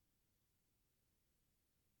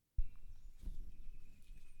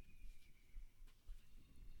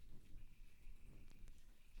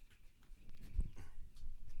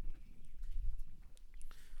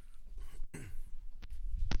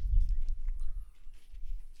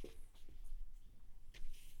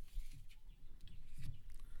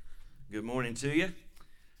Good morning to you,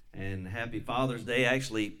 and happy Father's Day.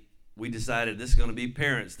 Actually, we decided this is going to be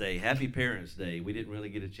Parents' Day. Happy Parents' Day. We didn't really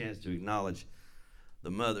get a chance to acknowledge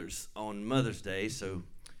the mothers on Mother's Day, so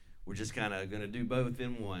we're just kind of going to do both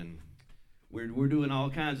in one. We're doing all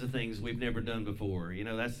kinds of things we've never done before.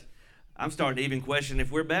 I'm starting to even question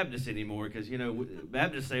if we're Baptists anymore, because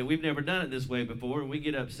Baptists say we've never done it this way before, and we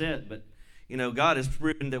get upset. But God has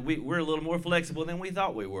proven that we're a little more flexible than we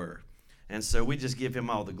thought we were. And so we just give him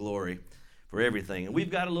all the glory for everything. And we've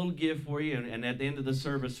got a little gift for you, and at the end of the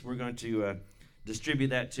service, we're going to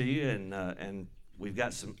distribute that to you, and we've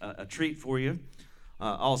got a treat for you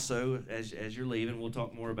also as you're leaving. We'll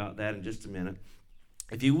talk more about that in just a minute.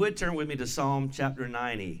 If you would turn with me to Psalm chapter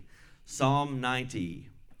 90. Psalm 90.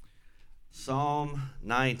 Psalm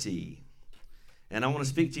 90. And I want to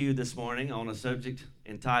speak to you this morning on a subject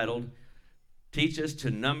entitled, Teach Us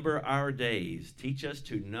to Number Our Days. Teach us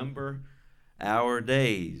to number our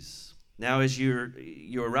days. Now, as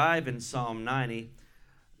you arrive in Psalm 90,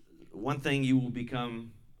 one thing you will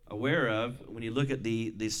become aware of when you look at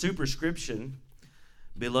the superscription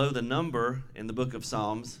below the number in the book of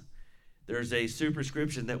Psalms, there's a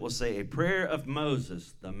superscription that will say, a prayer of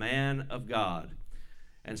Moses, the man of God.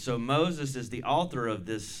 And so Moses is the author of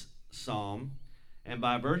this psalm, and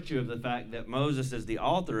by virtue of the fact that Moses is the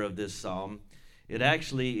author of this psalm, it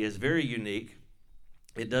actually is very unique.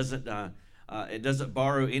 It doesn't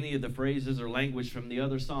borrow any of the phrases or language from the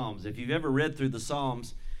other psalms. If you've ever read through the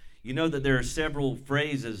Psalms, you know that there are several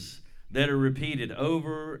phrases that are repeated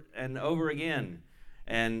over and over again.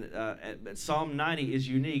 And Psalm 90 is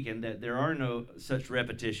unique in that there are no such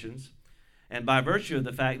repetitions. And by virtue of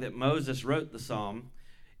the fact that Moses wrote the psalm,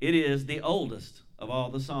 it is the oldest of all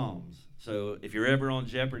the psalms. So if you're ever on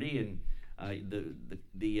Jeopardy and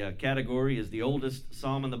the category is the oldest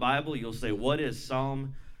psalm in the Bible, you'll say, what is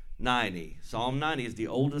Psalm 90? Psalm 90 is the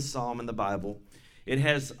oldest psalm in the Bible. It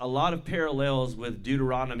has a lot of parallels with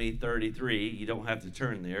Deuteronomy 33. You don't have to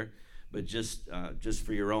turn there, but just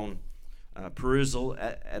for your own perusal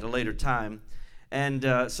at a later time. And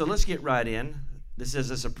so let's get right in. This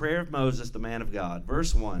is a prayer of Moses, the man of God.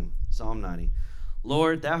 Verse 1, Psalm 90.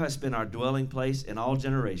 Lord, thou hast been our dwelling place in all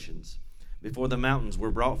generations. Before the mountains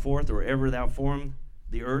were brought forth, or ever thou formed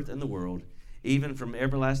the earth and the world, even from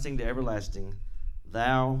everlasting to everlasting,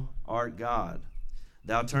 thou art God.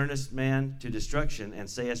 Thou turnest man to destruction, and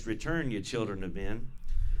sayest, Return, ye children of men.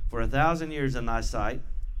 For 1,000 years in thy sight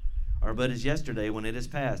are but as yesterday when it is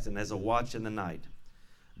past, and as a watch in the night.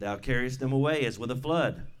 Thou carriest them away as with a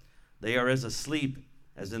flood. They are as asleep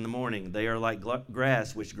as in the morning. They are like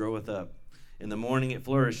grass which groweth up. In the morning it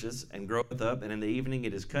flourishes and groweth up, and in the evening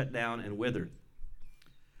it is cut down and withered.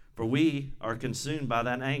 For we are consumed by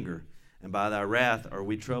thine anger, and by thy wrath are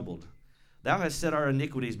we troubled. Thou hast set our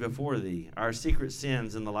iniquities before thee, our secret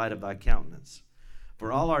sins in the light of thy countenance.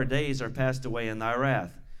 For all our days are passed away in thy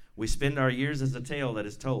wrath. We spend our years as a tale that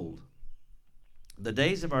is told. The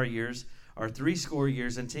days of our years are 60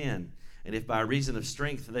 years and 10, and if by reason of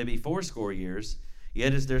strength they be 80 years,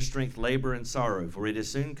 yet is their strength labor and sorrow, for it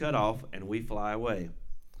is soon cut off, and we fly away.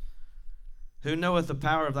 Who knoweth the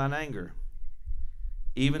power of thine anger?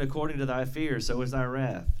 Even according to thy fear, so is thy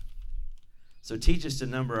wrath. So teach us to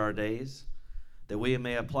number our days, that we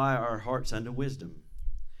may apply our hearts unto wisdom.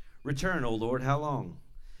 Return, O Lord, how long?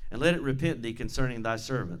 And let it repent thee concerning thy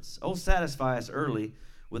servants. O satisfy us early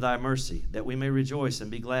with thy mercy, that we may rejoice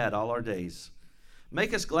and be glad all our days.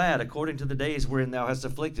 Make us glad according to the days wherein thou hast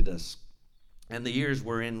afflicted us, and the years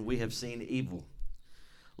wherein we have seen evil.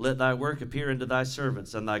 Let thy work appear unto thy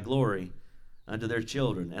servants, and thy glory unto their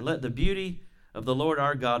children. And let the beauty of the Lord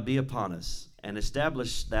our God be upon us, and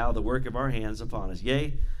establish thou the work of our hands upon us.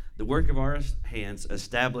 Yea, the work of our hands,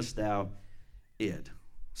 establish thou it.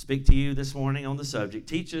 Speak to you this morning on the subject.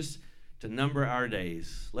 Teach us to number our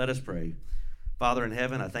days. Let us pray. Father in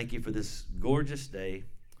heaven, I thank you for this gorgeous day.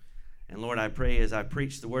 And Lord, I pray as I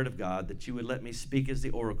preach the word of God that you would let me speak as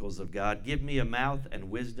the oracles of God. Give me a mouth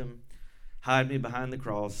and wisdom. Hide me behind the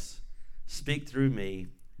cross. Speak through me.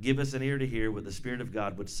 Give us an ear to hear what the Spirit of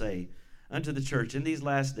God would say unto the church in these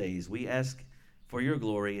last days. We ask for your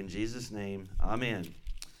glory in Jesus' name. Amen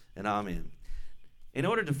and amen. In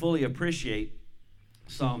order to fully appreciate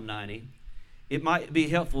Psalm 90, it might be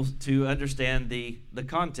helpful to understand the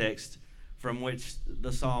context from which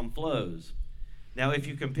the psalm flows. Now, if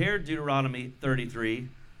you compare Deuteronomy 33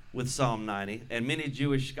 with Psalm 90, and many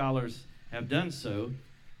Jewish scholars have done so,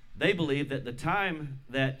 they believe that the time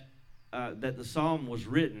that the psalm was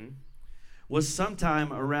written was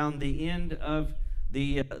sometime around the end of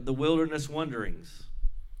the wilderness wanderings.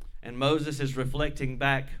 And Moses is reflecting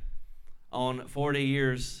back on 40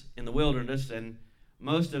 years in the wilderness, and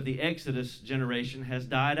most of the Exodus generation has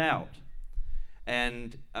died out.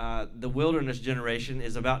 And the wilderness generation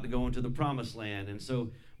is about to go into the promised land. And so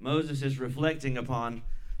Moses is reflecting upon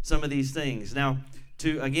some of these things. Now,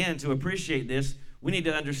 to appreciate this, we need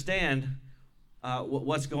to understand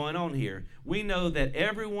what's going on here. We know that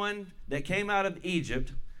everyone that came out of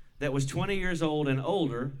Egypt that was 20 years old and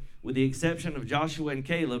older, with the exception of Joshua and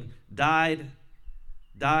Caleb, died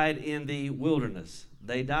in the wilderness.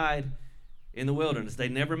 They died in the wilderness. They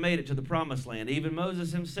never made it to the promised land. Even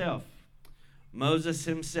Moses himself,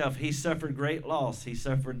 he suffered great loss. He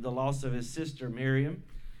suffered the loss of his sister Miriam,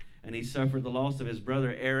 and he suffered the loss of his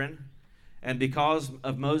brother Aaron. And because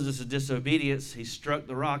of Moses' disobedience, he struck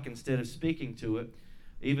the rock instead of speaking to it.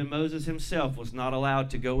 Even Moses himself was not allowed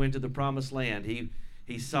to go into the promised land.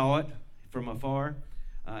 He saw it from afar.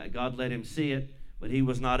 God let him see it, but he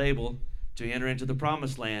was not able to enter into the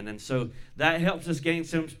promised land. And so that helps us gain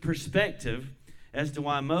some perspective as to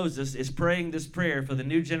why Moses is praying this prayer for the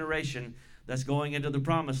new generation that's going into the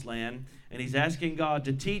promised land. And he's asking God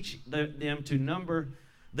to teach them to number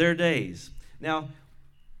their days. Now,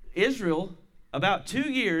 Israel, about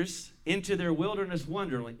 2 years into their wilderness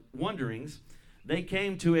wanderings, they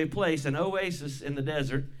came to a place, an oasis in the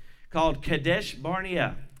desert called Kadesh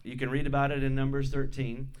Barnea. You can read about it in Numbers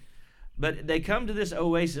 13. But they come to this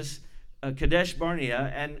oasis, Kadesh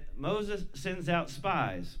Barnea, and Moses sends out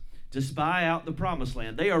spies to spy out the promised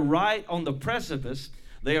land. They are right on the precipice.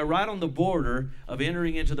 They are right on the border of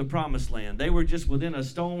entering into the promised land. They were just within a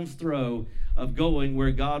stone's throw of going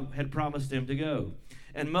where God had promised them to go.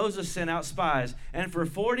 And Moses sent out spies. And for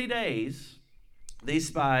 40 days, these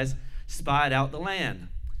spies spied out the land.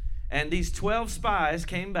 And these 12 spies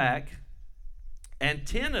came back, and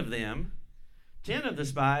 10 of the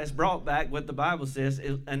spies brought back what the Bible says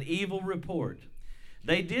is an evil report.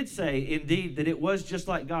 They did say, indeed, that it was just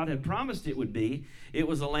like God had promised it would be. It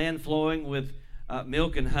was a land flowing with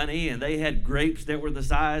milk and honey, and they had grapes that were the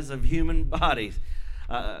size of human bodies.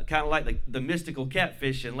 Kind of like the mystical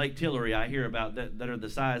catfish in Lake Tillery I hear about that are the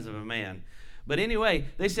size of a man. But anyway,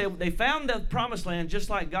 they said they found the promised land just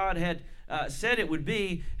like God had said it would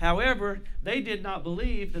be. However, they did not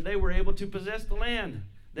believe that they were able to possess the land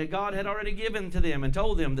that God had already given to them and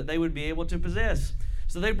told them that they would be able to possess.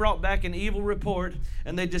 So they brought back an evil report,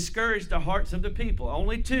 and they discouraged the hearts of the people.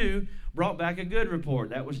 Only 2 brought back a good report.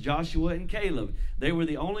 That was Joshua and Caleb. They were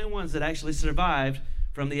the only ones that actually survived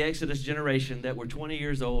from the Exodus generation that were 20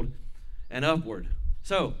 years old and upward.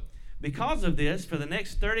 So, because of this, for the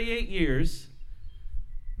next 38 years,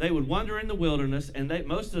 they would wander in the wilderness, and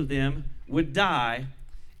most of them would die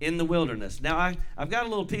in the wilderness. Now, I've got a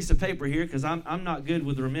little piece of paper here because I'm not good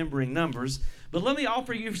with remembering numbers, but let me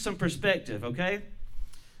offer you some perspective, okay?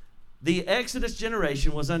 The Exodus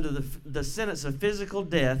generation was under the sentence of physical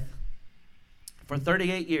death for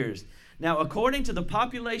 38 years. Now, according to the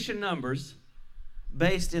population numbers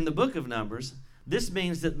based in the book of Numbers, this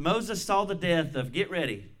means that Moses saw the death of, get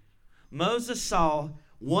ready, Moses saw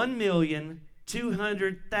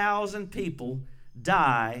 1,200,000 people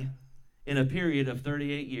die in a period of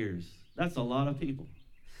 38 years. That's a lot of people.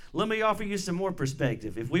 Let me offer you some more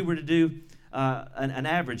perspective. If we were to do an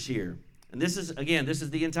average here, and this is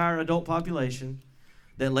the entire adult population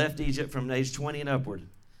that left Egypt from age 20 and upward.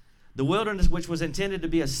 The wilderness, which was intended to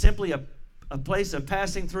be simply a place of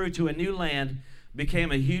passing through to a new land,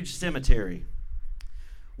 became a huge cemetery.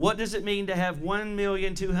 What does it mean to have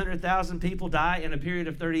 1,200,000 people die in a period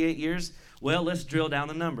of 38 years? Well, let's drill down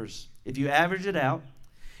the numbers. If you average it out,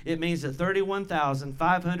 it means that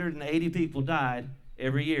 31,580 people died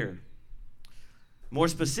every year. More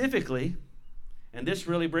specifically, and this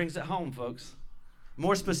really brings it home, folks.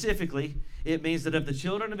 More specifically, it means that of the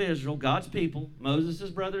children of Israel, God's people, Moses'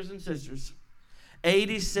 brothers and sisters,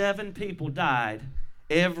 87 people died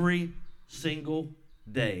every single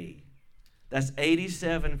day. That's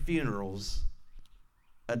 87 funerals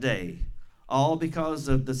a day, all because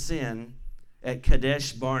of the sin at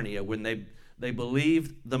Kadesh Barnea when they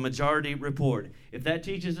believed the majority report. If that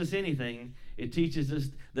teaches us anything, it teaches us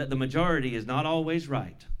that the majority is not always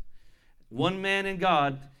right. One man in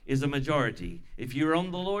God is a majority. If you're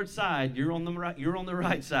on the Lord's side, you're on the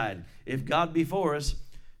right side. If God be for us,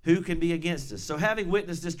 who can be against us? So having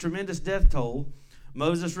witnessed this tremendous death toll,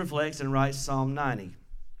 Moses reflects and writes Psalm 90.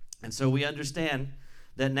 And so we understand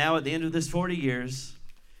that now at the end of this 40 years,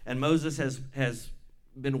 and Moses has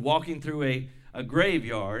been walking through a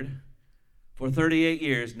graveyard for 38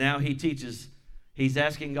 years, now he's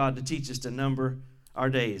asking God to teach us to number our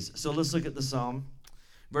days. So let's look at the Psalm.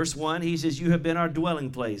 Verse 1, he says, "You have been our dwelling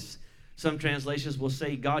place." Some translations will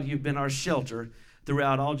say, "God, you've been our shelter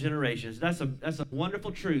throughout all generations." That's a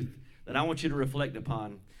wonderful truth that I want you to reflect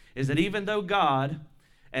upon is that even though God,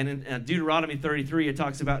 and in Deuteronomy 33, it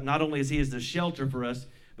talks about not only is he is the shelter for us,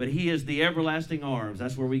 but he is the everlasting arms.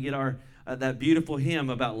 That's where we get our that beautiful hymn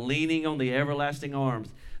about leaning on the everlasting arms.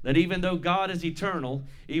 That even though God is eternal,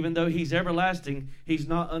 even though he's everlasting, he's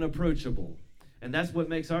not unapproachable. And that's what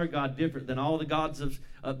makes our God different than all the gods of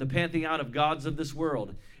the pantheon of gods of this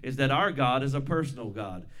world, is that our God is a personal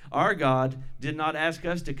God. Our God did not ask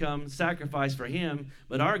us to come sacrifice for him,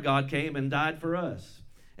 but our God came and died for us.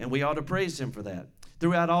 And we ought to praise him for that.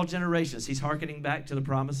 Throughout all generations, he's hearkening back to the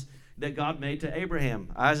promise that God made to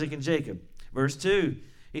Abraham, Isaac, and Jacob. Verse 2,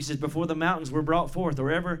 he says, before the mountains were brought forth, or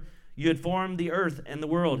ever you had formed the earth and the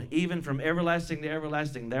world, even from everlasting to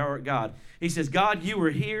everlasting, thou art God. He says, God, you were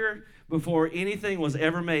here before anything was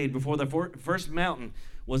ever made, before the first mountain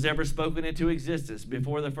was ever spoken into existence,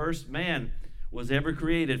 before the first man was ever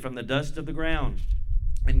created from the dust of the ground.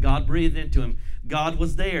 And God breathed into him. God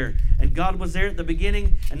was there. And God was there at the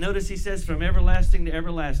beginning. And notice he says from everlasting to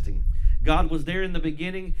everlasting. God was there in the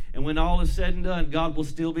beginning, and when all is said and done, God will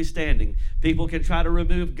still be standing. People can try to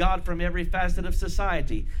remove God from every facet of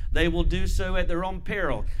society. They will do so at their own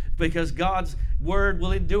peril, because God's word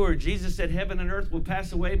will endure. Jesus said, heaven and earth will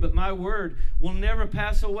pass away, but my word will never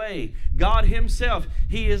pass away. God himself,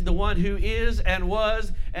 he is the one who is and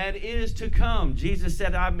was and is to come. Jesus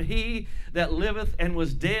said, I'm he that liveth and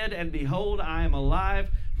was dead, and behold, I am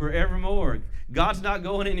alive forevermore. God's not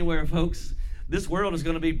going anywhere, folks. This world is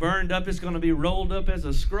going to be burned up. It's going to be rolled up as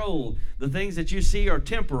a scroll. The things that you see are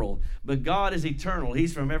temporal, but God is eternal.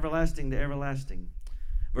 He's from everlasting to everlasting.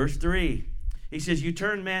 Verse 3, he says, you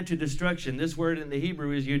turn man to destruction. This word in the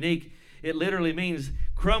Hebrew is unique. It literally means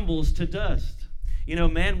crumbles to dust. You know,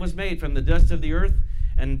 man was made from the dust of the earth,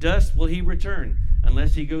 and dust will he return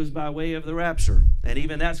unless he goes by way of the rapture. And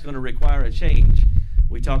even that's going to require a change.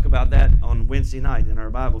 We talk about that on Wednesday night in our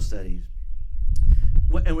Bible studies.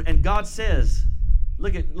 And God says,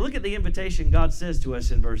 look at the invitation God says to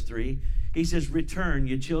us in verse 3. He says, return,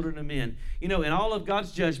 you children of men. You know, in all of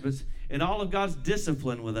God's judgments, in all of God's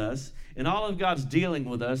discipline with us, in all of God's dealing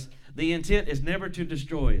with us, the intent is never to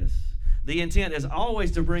destroy us. The intent is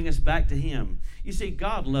always to bring us back to him. You see,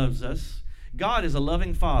 God loves us. God is a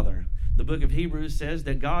loving father. The book of Hebrews says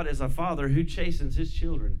that God is a father who chastens his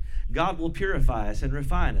children. God will purify us and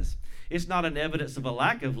refine us. It's not an evidence of a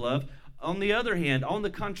lack of love. On the other hand, on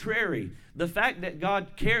the contrary, the fact that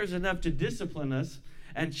God cares enough to discipline us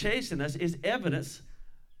and chasten us is evidence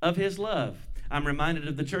of his love. I'm reminded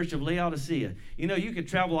of the church of Laodicea. You know, you could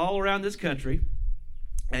travel all around this country,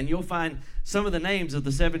 and you'll find some of the names of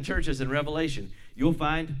the 7 churches in Revelation. You'll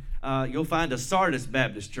find a Sardis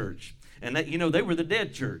Baptist church, and that, you know, they were the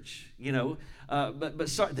dead church. You know,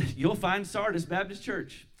 you'll find Sardis Baptist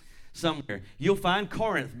church somewhere. You'll find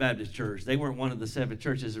Corinth Baptist Church. They weren't one of the 7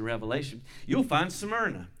 churches in Revelation. You'll find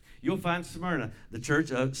Smyrna. The church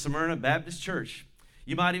of Smyrna Baptist Church.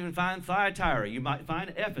 You might even find Thyatira. You might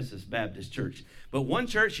find Ephesus Baptist Church. But one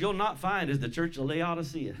church you'll not find is the church of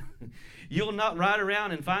Laodicea. You'll not ride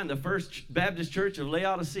around and find the First Baptist Church of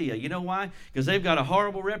Laodicea. You know why? Because they've got a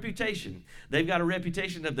horrible reputation. They've got a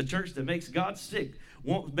reputation of the church that makes God sick,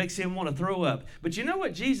 makes him want to throw up. But you know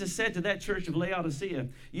what Jesus said to that church of Laodicea?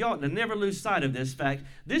 You ought to never lose sight of this fact.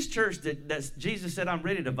 This church that Jesus said, I'm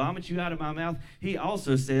ready to vomit you out of my mouth, he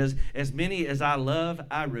also says, as many as I love,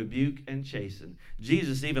 I rebuke and chasten.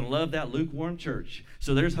 Jesus even loved that lukewarm church.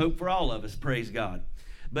 So there's hope for all of us, praise God.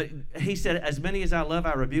 But he said, as many as I love,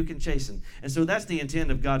 I rebuke and chasten. And so that's the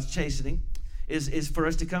intent of God's chastening, is for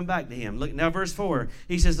us to come back to him. Look now, verse 4.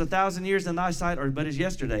 He says, 1,000 years in thy sight are but as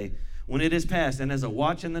yesterday, when it is past, and as a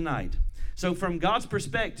watch in the night. So from God's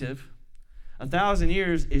perspective, 1,000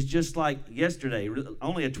 years is just like yesterday,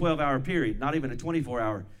 only a 12-hour period, not even a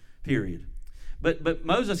 24-hour period. But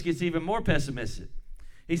Moses gets even more pessimistic.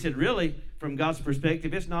 He said, really, from God's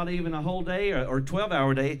perspective, it's not even a whole day or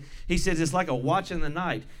 12-hour day. He says it's like a watch in the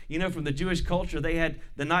night. You know, from the Jewish culture, they had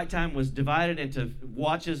the nighttime was divided into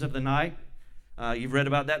watches of the night. You've read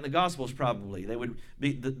about that in the Gospels probably. They would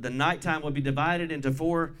be the nighttime would be divided into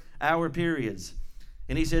 4-hour periods.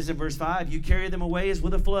 And he says in verse 5, you carry them away as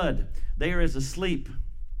with a flood. They are as asleep.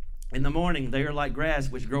 In the morning, they are like grass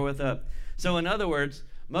which groweth up. So in other words,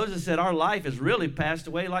 Moses said our life has really passed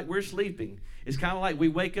away like we're sleeping. It's kind of like we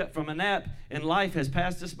wake up from a nap and life has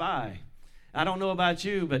passed us by. I don't know about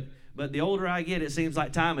you, but the older I get, it seems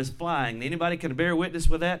like time is flying. Anybody can bear witness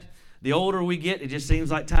with that? The older we get, it just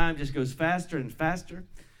seems like time just goes faster and faster.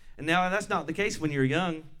 And now that's not the case when you're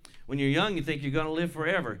young. When you're young, you think you're going to live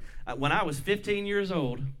forever. When I was 15 years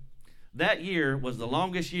old, that year was the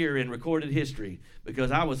longest year in recorded history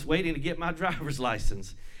because I was waiting to get my driver's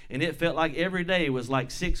license, and it felt like every day was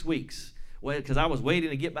like 6 weeks because I was waiting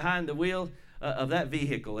to get behind the wheel of that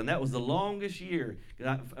vehicle, and that was the longest year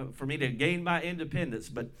for me to gain my independence.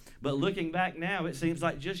 But looking back now, it seems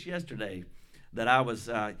like just yesterday that I was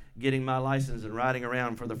getting my license and riding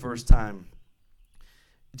around for the first time,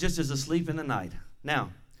 just as asleep in the night.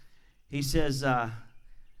 Now, he says,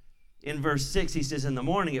 in verse 6, he says, in the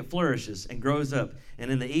morning it flourishes and grows up,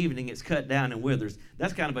 and in the evening it's cut down and withers.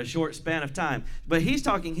 That's kind of a short span of time. But he's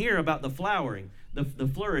talking here about the flowering, the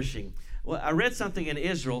flourishing. Well, I read something in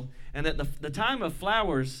Israel, and that the time of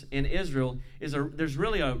flowers in Israel there's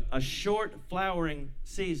really a short flowering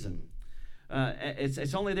season.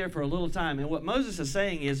 It's only there for a little time. And what Moses is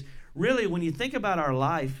saying is, really, when you think about our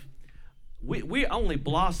life, we only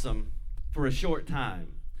blossom for a short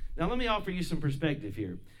time. Now, let me offer you some perspective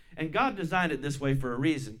here. And God designed it this way for a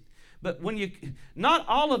reason. But not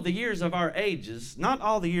all of the years of our ages, not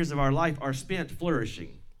all the years of our life are spent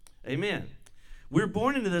flourishing. Amen. We're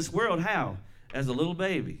born into this world how? As a little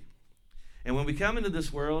baby. And when we come into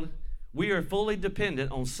this world, we are fully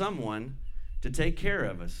dependent on someone to take care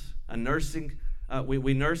of us.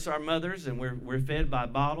 We nurse our mothers, and we're fed by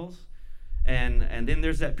bottles. And then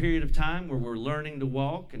there's that period of time where we're learning to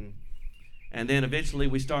walk, and then eventually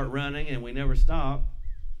we start running, and we never stop.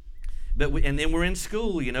 And then we're in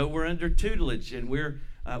school, we're under tutelage, and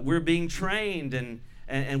we're being trained,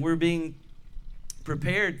 and we're being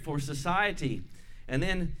prepared for society. And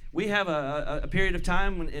then we have a period of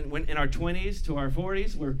time when in our 20s to our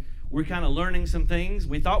 40s where we're kind of learning some things.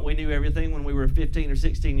 We thought we knew everything when we were 15 or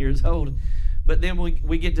 16 years old. But then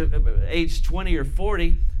we get to age 20 or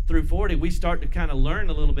 40 through 40, we start to kind of learn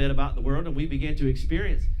a little bit about the world, and we begin to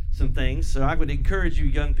experience some things. So I would encourage you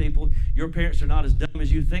young people, your parents are not as dumb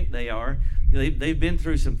as you think they are. They've been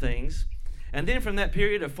through some things. And then from that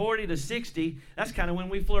period of 40 to 60, that's kind of when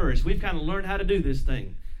we flourish. We've kind of learned how to do this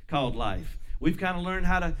thing called life. We've kind of learned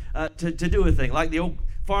how to do a thing, like the old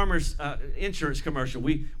farmer's insurance commercial.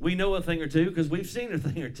 We know a thing or two because we've seen a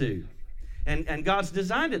thing or two. And God's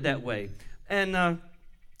designed it that way. And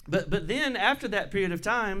but then after that period of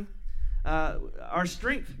time, our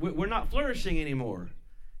strength, we're not flourishing anymore.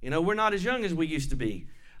 We're not as young as we used to be.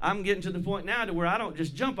 I'm getting to the point now to where I don't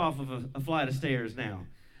just jump off of a flight of stairs now.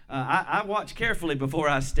 I watch carefully before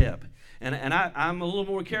I step. And I'm a little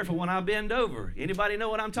more careful when I bend over. Anybody know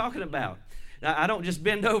what I'm talking about? I don't just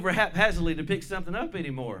bend over haphazardly to pick something up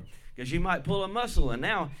anymore, because you might pull a muscle. And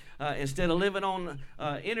now, instead of living on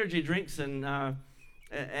energy drinks and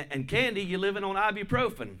candy, you're living on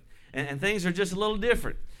ibuprofen. And things are just a little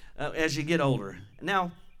different as you get older.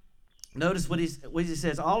 Now, notice what he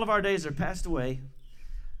says. All of our days are passed away.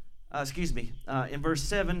 In verse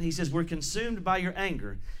 7, he says, we're consumed by your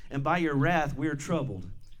anger, and by your wrath we are troubled.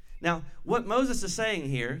 Now, what Moses is saying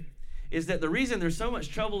here is that the reason there's so much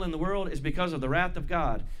trouble in the world is because of the wrath of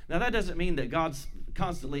God. Now, that doesn't mean that God's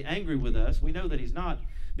constantly angry with us. We know that he's not,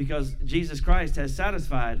 because Jesus Christ has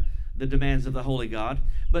satisfied the demands of the holy God.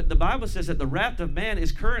 But the Bible says that the wrath of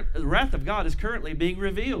God is currently being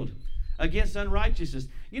revealed against unrighteousness.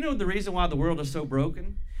 You know the reason why the world is so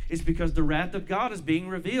broken? It's because the wrath of God is being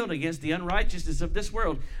revealed against the unrighteousness of this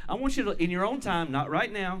world. I want you to, in your own time, not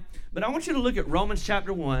right now, but I want you to look at Romans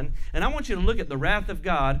chapter 1, and I want you to look at the wrath of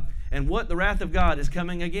God and what the wrath of God is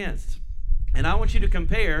coming against. And I want you to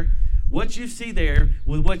compare what you see there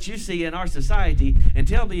with what you see in our society, and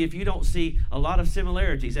tell me if you don't see a lot of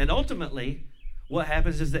similarities. And ultimately, what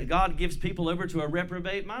happens is that God gives people over to a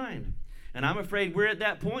reprobate mind. And I'm afraid we're at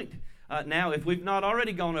that point now, if we've not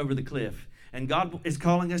already gone over the cliff. And God is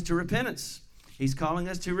calling us to repentance. He's calling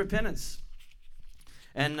us to repentance.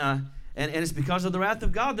 And it's because of the wrath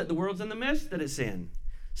of God that the world's in the mess that it's in.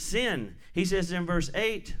 Sin. He says in verse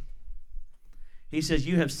 8, he says,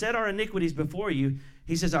 you have set our iniquities before you.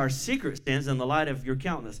 He says, our secret sins in the light of your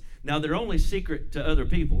countenance. Now, they're only secret to other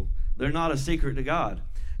people. They're not a secret to God.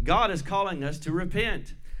 God is calling us to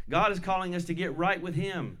repent. God is calling us to get right with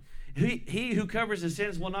him. He who covers his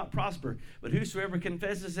sins will not prosper, but whosoever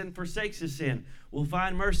confesses and forsakes his sin will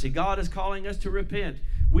find mercy. God is calling us to repent.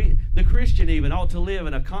 The Christian even, ought to live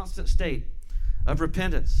in a constant state of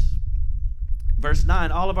repentance. Verse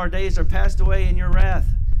 9, all of our days are passed away in your wrath.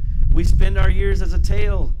 We spend our years as a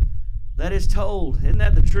tale that is told. Isn't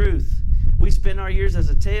that the truth? We spend our years as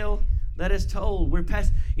a tale that is told. We're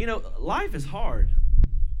past. Life is hard.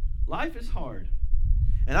 Life is hard.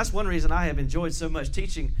 And that's one reason I have enjoyed so much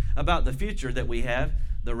teaching about the future that we have,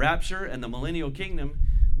 the rapture and the millennial kingdom,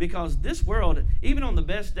 because this world, even on the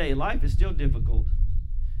best day, life is still difficult.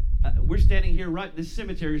 We're standing here this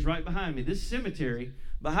cemetery is right behind me. This cemetery,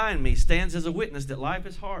 behind me stands as a witness that life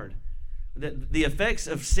is hard. That the effects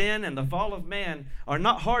of sin and the fall of man are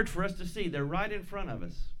not hard for us to see. They're right in front of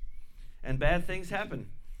us. And bad things happen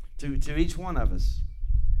to each one of us.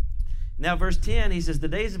 Now, verse 10, he says, the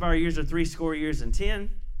days of our years are 70 years.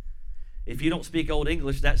 If you don't speak Old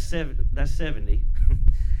English, that's 70.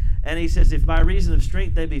 And he says, if by reason of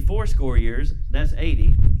strength they be 80 years, that's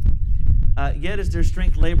 80. Yet is their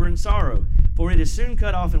strength labor and sorrow, for it is soon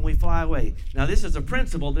cut off and we fly away. Now, this is a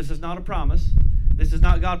principle. This is not a promise. This is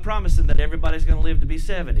not God promising that everybody's going to live to be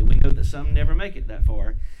 70. We know that some never make it that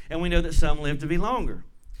far, and we know that some live to be longer.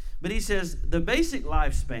 But he says the basic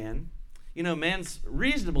lifespan, man's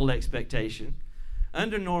reasonable expectation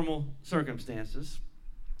under normal circumstances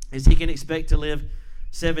is he can expect to live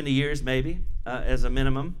 70 years maybe as a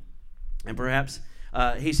minimum. And perhaps,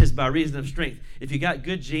 he says, by reason of strength. If you got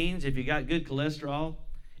good genes, if you got good cholesterol,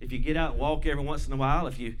 if you get out and walk every once in a while,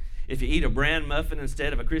 if you eat a bran muffin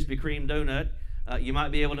instead of a Krispy Kreme donut, you might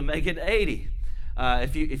be able to make it to 80.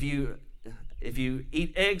 If you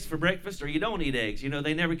eat eggs for breakfast or you don't eat eggs,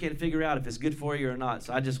 they never can figure out if it's good for you or not.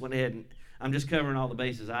 So I just went ahead and I'm just covering all the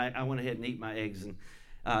bases. I went ahead and eat my eggs, and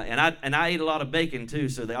I eat a lot of bacon too,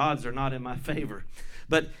 so the odds are not in my favor.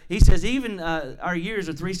 But he says even our years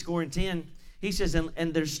are 70. He says,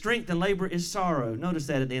 and their strength and labor is sorrow. Notice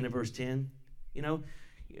that at the end of verse 10.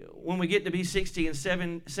 When we get to be 60 and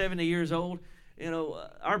 70 years old,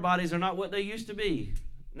 our bodies are not what they used to be.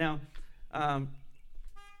 Now,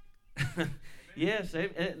 yes,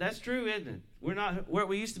 that's true, isn't it? We're not where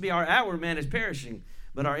we used to be. Our outward man is perishing,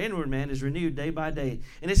 but our inward man is renewed day by day.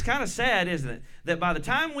 And it's kind of sad, isn't it, that by the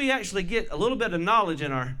time we actually get a little bit of knowledge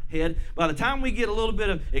in our head, by the time we get a little bit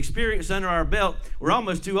of experience under our belt, we're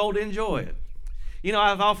almost too old to enjoy it.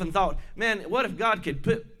 I've often thought, man, what if God could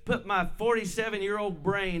put my 47-year-old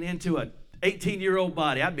brain into a 18-year-old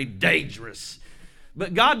body? I'd be dangerous.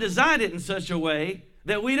 But God designed it in such a way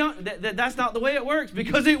that that's not the way it works,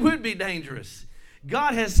 because it would be dangerous.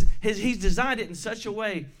 God He's designed it in such a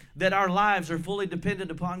way that our lives are fully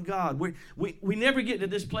dependent upon God. We never get to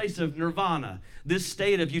this place of nirvana, this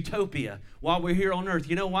state of utopia while we're here on earth.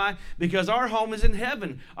 You know why? Because our home is in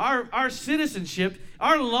heaven. Our citizenship,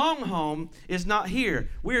 our long home is not here.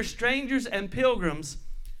 We are strangers and pilgrims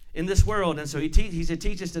in this world. And so he said,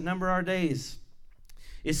 teach us to number our days.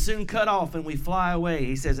 Is soon cut off and we fly away,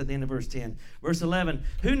 he says at the end of verse 10. Verse 11,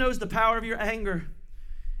 who knows the power of your anger?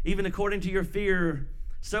 Even according to your fear,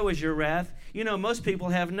 so is your wrath. Most people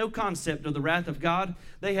have no concept of the wrath of God.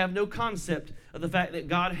 They have no concept of the fact that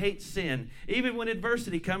God hates sin. Even when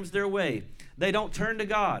adversity comes their way, they don't turn to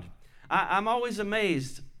God. I'm always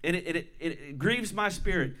amazed, and it grieves my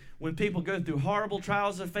spirit when people go through horrible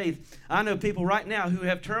trials of faith. I know people right now who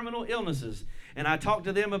have terminal illnesses, and I talk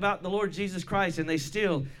to them about the Lord Jesus Christ, and they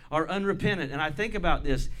still are unrepentant. And I think about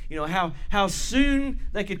this, how soon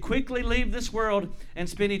they could quickly leave this world and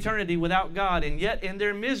spend eternity without God. And yet in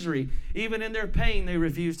their misery, even in their pain, they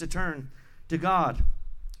refuse to turn to God.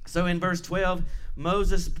 So in verse 12,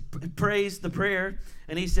 Moses prays the prayer,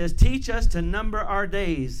 and he says, teach us to number our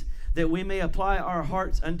days, that we may apply our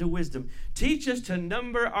hearts unto wisdom. Teach us to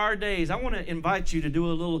number our days. I want to invite you to do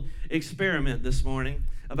a little experiment this morning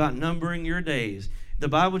about numbering your days. The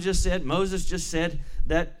Bible just said, Moses just said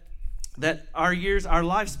that our years, our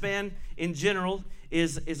lifespan in general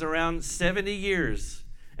is around 70 years.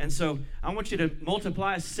 And so I want you to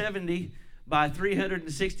multiply 70 by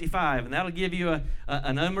 365, and that'll give you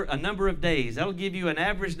a number of days. That'll give you an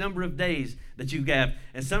average number of days that you have.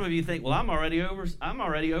 And some of you think, well, I'm already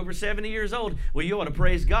over 70 years old. Well, you ought to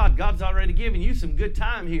praise God. God's already given you some good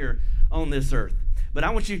time here on this earth. But I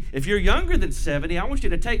want you, if you're younger than 70, I want you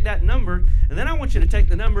to take that number, and then I want you to take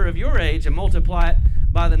the number of your age and multiply it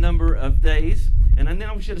by the number of days. And then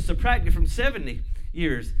I want you to subtract it from 70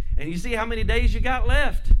 years. And you see how many days you got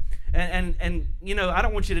left. And I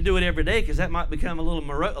don't want you to do it every day, because that might become a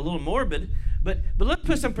little morbid. But let's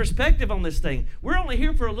put some perspective on this thing. We're only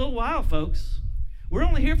here for a little while, folks. We're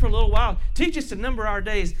only here for a little while. Teach us to number our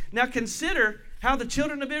days. Now consider how the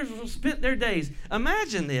children of Israel spent their days.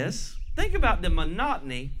 Imagine this. Think about the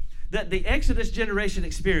monotony that the Exodus generation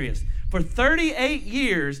experienced. For 38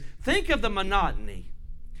 years, think of the monotony.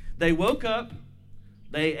 They woke up,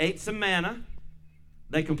 they ate some manna,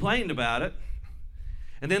 they complained about it,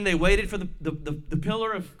 and then they waited for the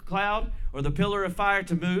pillar of cloud or the pillar of fire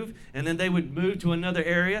to move, and then they would move to another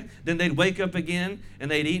area. Then they'd wake up again,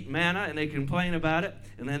 and they'd eat manna, and they'd complain about it,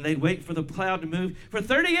 and then they'd wait for the cloud to move. For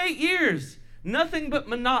 38 years, nothing but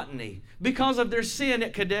monotony because of their sin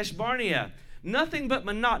at Kadesh Barnea. Nothing but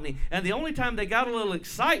monotony. And the only time they got a little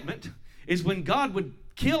excitement is when God would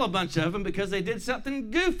kill a bunch of them because they did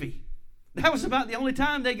something goofy. That was about the only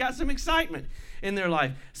time they got some excitement in their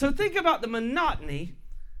life. So think about the monotony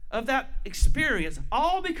of that experience,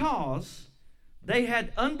 all because they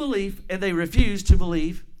had unbelief and they refused to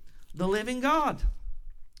believe the living God.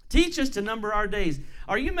 Teach us to number our days.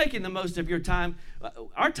 Are you making the most of your time?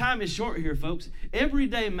 Our time is short here, folks. Every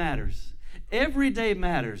day matters. Every day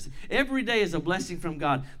matters. Every day is a blessing from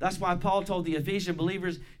God. That's why Paul told the Ephesian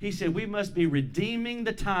believers, he said, we must be redeeming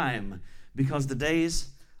the time because the days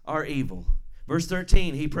are evil. Verse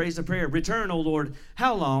 13, he prays a prayer. Return, O Lord,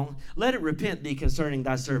 how long? Let it repent thee concerning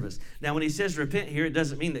thy service. Now, when he says repent here, it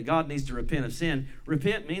doesn't mean that God needs to repent of sin.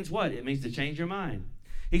 Repent means what? It means to change your mind.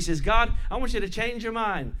 He says, God, I want you to change your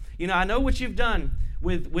mind. You know, I know what you've done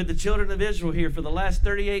with the children of Israel here for the last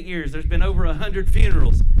 38 years. There's been over 100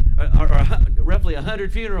 funerals, or roughly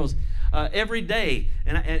 100 funerals every day.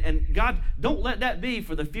 And God, don't let that be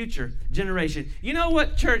for the future generation. You know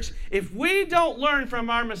what, church? If we don't learn from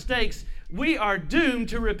our mistakes, we are doomed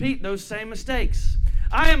to repeat those same mistakes.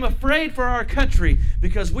 I am afraid for our country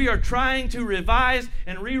because we are trying to revise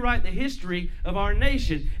and rewrite the history of our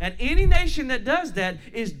nation. And any nation that does that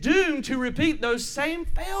is doomed to repeat those same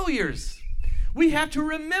failures. We have to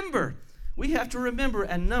remember. We have to remember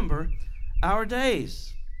and number our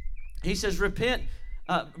days. He says, repent.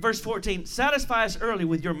 Verse 14, satisfy us early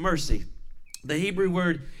with your mercy. The Hebrew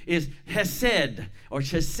word is hesed or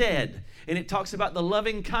chesed, and it talks about the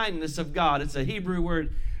loving kindness of God. It's a Hebrew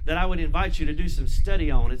word that I would invite you to do some study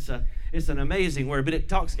on. It's an amazing word, but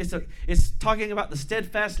it's talking about the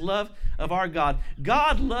steadfast love of our God.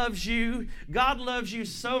 God loves you. God loves you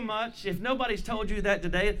so much. If nobody's told you that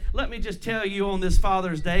today, let me just tell you on this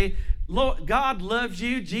Father's Day, Lord, God loves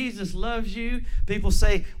you. Jesus loves you. People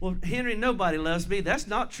say, well, Henry, nobody loves me. That's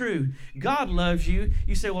not true. God loves you.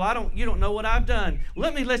 You say, well, you don't know what I've done.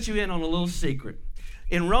 Let me let you in on a little secret.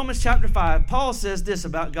 In Romans chapter 5, Paul says this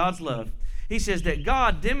about God's love. He says that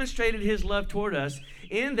God demonstrated his love toward us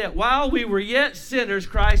in that while we were yet sinners,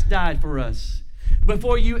 Christ died for us.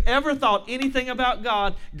 Before you ever thought anything about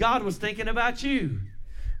God, God was thinking about you.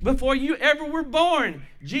 Before you ever were born,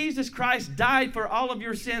 Jesus Christ died for all of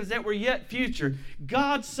your sins that were yet future.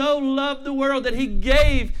 God so loved the world that he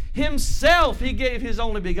gave himself. He gave his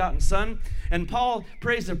only begotten Son. And Paul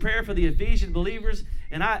prays a prayer for the Ephesian believers,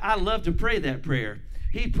 and I love to pray that prayer.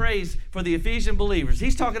 He prays for the Ephesian believers.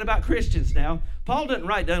 He's talking about Christians now. Paul doesn't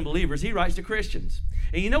write to unbelievers. He writes to Christians.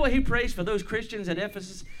 And you know what he prays for those Christians at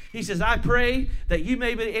Ephesus? He says, I pray that you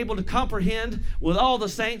may be able to comprehend with all the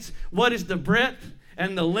saints what is the breadth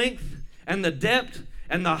and the length and the depth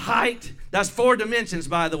and the height. That's 4 dimensions,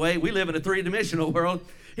 by the way. We live in a 3-dimensional world.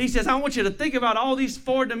 He says, I want you to think about all these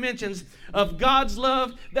 4 dimensions of God's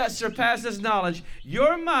love that surpasses knowledge.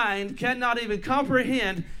 Your mind cannot even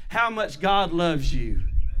comprehend how much God loves you.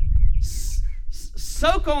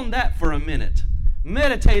 Soak on that for a minute.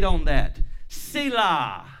 Meditate on that.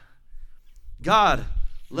 Selah. God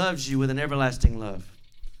loves you with an everlasting love.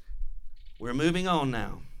 We're moving on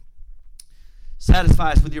now.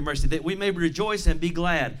 Satisfy us with your mercy, that we may rejoice and be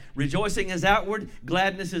glad. Rejoicing is outward,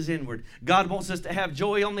 gladness is inward. God wants us to have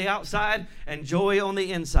joy on the outside and joy on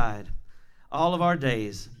the inside. All of our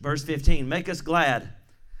days. Verse 15, make us glad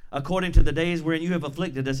according to the days wherein you have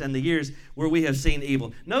afflicted us and the years where we have seen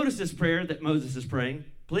evil. Notice this prayer that Moses is praying.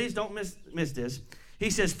 Please don't miss this. He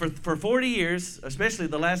says, for 40 years, especially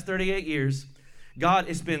the last 38 years, God,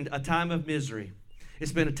 it's been a time of misery.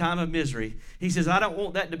 It's been a time of misery. He says, I don't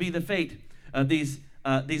want that to be the fate of these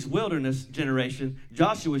wilderness generation,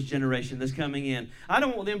 Joshua's generation that's coming in. I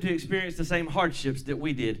don't want them to experience the same hardships that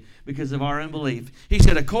we did because of our unbelief. He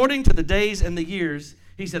said, according to the days and the years,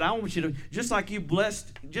 he said, I want you to, just like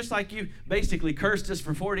you basically cursed us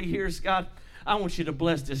for 40 years, God, I want you to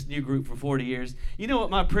bless this new group for 40 years. You know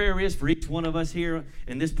what my prayer is for each one of us here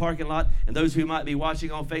in this parking lot and those who might be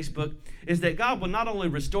watching on Facebook is that God will not only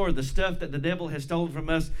restore the stuff that the devil has stolen from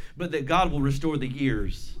us, but that God will restore the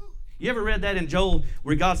years. You ever read that in Joel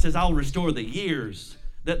where God says, I'll restore the years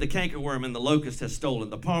that the cankerworm and the locust has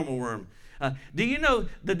stolen, the palmer worm? Do you know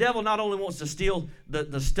the devil not only wants to steal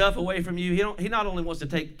the stuff away from you, he not only wants to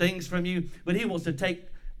take things from you, but he wants to take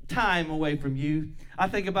time away from you. I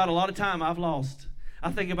think about a lot of time I've lost. I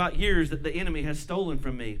think about years that the enemy has stolen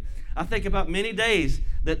from me. I think about many days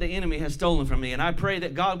that the enemy has stolen from me. And I pray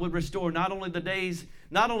that God would restore not only the days,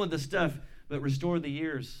 not only the stuff, but restore the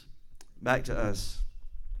years back to us.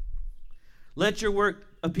 Let your work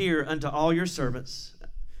appear unto all your servants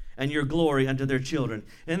and your glory unto their children.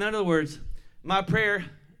 In other words, my prayer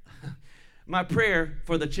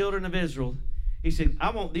for the children of Israel, he said,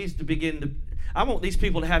 I want these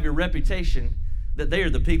people to have your reputation that they are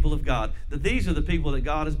the people of God, that these are the people that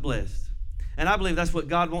God has blessed. And I believe that's what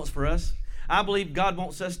God wants for us. I believe God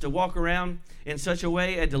wants us to walk around in such a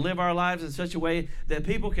way and to live our lives in such a way that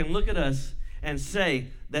people can look at us and say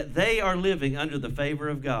that they are living under the favor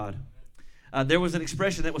of God. There was an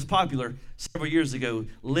expression that was popular several years ago,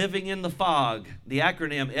 living in the fog, the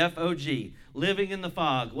acronym FOG, living in the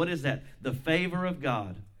fog. What is that? The favor of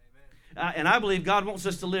God. And I believe God wants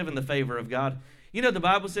us to live in the favor of God. You know, the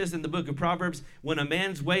Bible says in the book of Proverbs, when a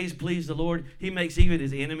man's ways please the Lord, he makes even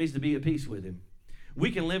his enemies to be at peace with him.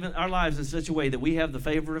 We can live in our lives in such a way that we have the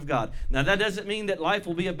favor of God. Now, that doesn't mean that life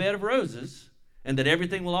will be a bed of roses and that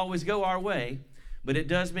everything will always go our way, but it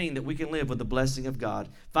does mean that we can live with the blessing of God.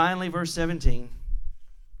 Finally, verse 17,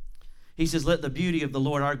 he says, let the beauty of the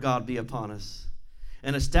Lord our God be upon us,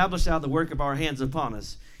 and establish thou the work of our hands upon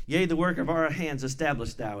us. Yea, the work of our hands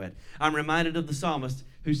establish thou it. I'm reminded of the psalmist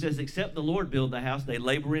who says, except the Lord build the house, they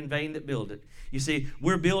labor in vain that build it. You see,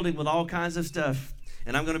 we're building with all kinds of stuff.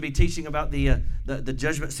 And I'm going to be teaching about the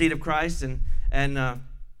judgment seat of Christ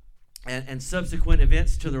and subsequent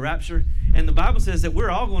events to the rapture. And the Bible says that we're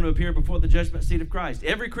all going to appear before the judgment seat of Christ,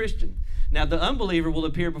 every Christian. Now, the unbeliever will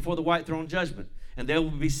appear before the white throne judgment, and they will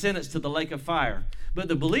be sentenced to the lake of fire. But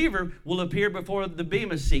the believer will appear before the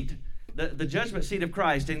bema seat, the judgment seat of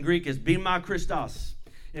Christ. In Greek is bema Christos.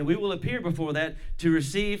 And we will appear before that to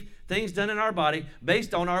receive things done in our body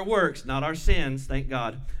based on our works, not our sins, thank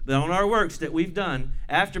God, but on our works that we've done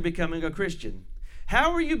after becoming a Christian.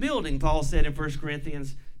 How are you building, Paul said in 1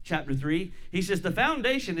 Corinthians chapter 3. He says the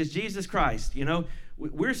foundation is Jesus Christ. You know,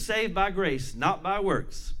 we're saved by grace, not by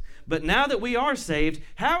works. But now that we are saved,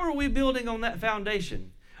 how are we building on that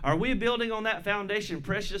foundation? Are we building on that foundation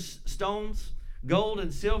precious stones, gold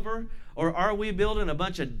and silver? Or are we building a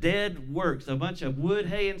bunch of dead works, a bunch of wood,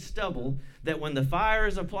 hay, and stubble that when the fire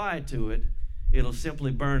is applied to it, it'll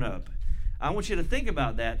simply burn up? I want you to think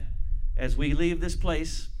about that as we leave this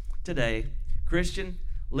place today. Christian,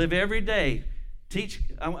 live every day. Teach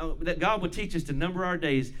that God would teach us to number our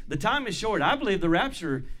days. The time is short. I believe the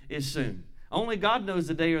rapture is soon. Only God knows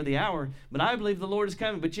the day or the hour, but I believe the Lord is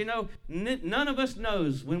coming. But you know, none of us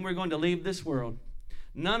knows when we're going to leave this world.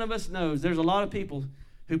 None of us knows. There's a lot of people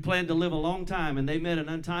who plan to live a long time, and they met an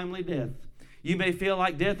untimely death. You may feel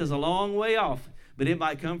like death is a long way off, but it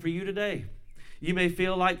might come for you today. You may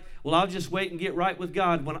feel like, well, I'll just wait and get right with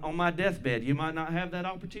God on my deathbed. You might not have that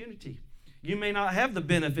opportunity. You may not have the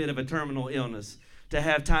benefit of a terminal illness to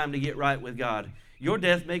have time to get right with God. Your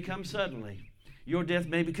death may come suddenly. Your death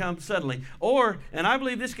may come suddenly. Or, and I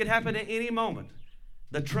believe this could happen at any moment,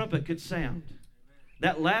 the trumpet could sound.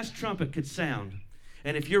 That last trumpet could sound.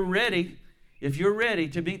 And if you're ready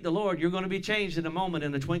to meet the Lord, you're going to be changed in a moment,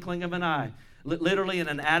 in the twinkling of an eye. Literally in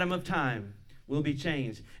an atom of time will be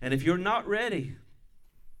changed. And if you're not ready,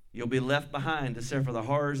 you'll be left behind to suffer the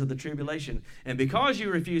horrors of the tribulation. And because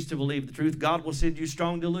you refuse to believe the truth, God will send you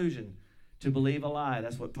strong delusion to believe a lie.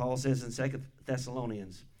 That's what Paul says in 2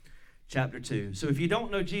 Thessalonians chapter 2. So if you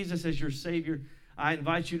don't know Jesus as your Savior, I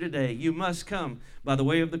invite you today. You must come by the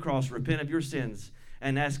way of the cross, repent of your sins,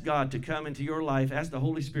 and ask God to come into your life. Ask the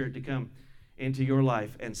Holy Spirit to come into your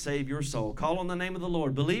life and save your soul. Call on the name of the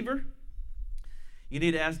Lord. Believer, you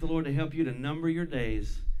need to ask the Lord to help you to number your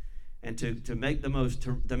days and to make the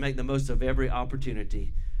most of every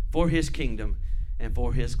opportunity for His kingdom and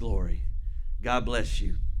for His glory. God bless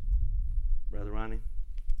you. Brother Ronnie.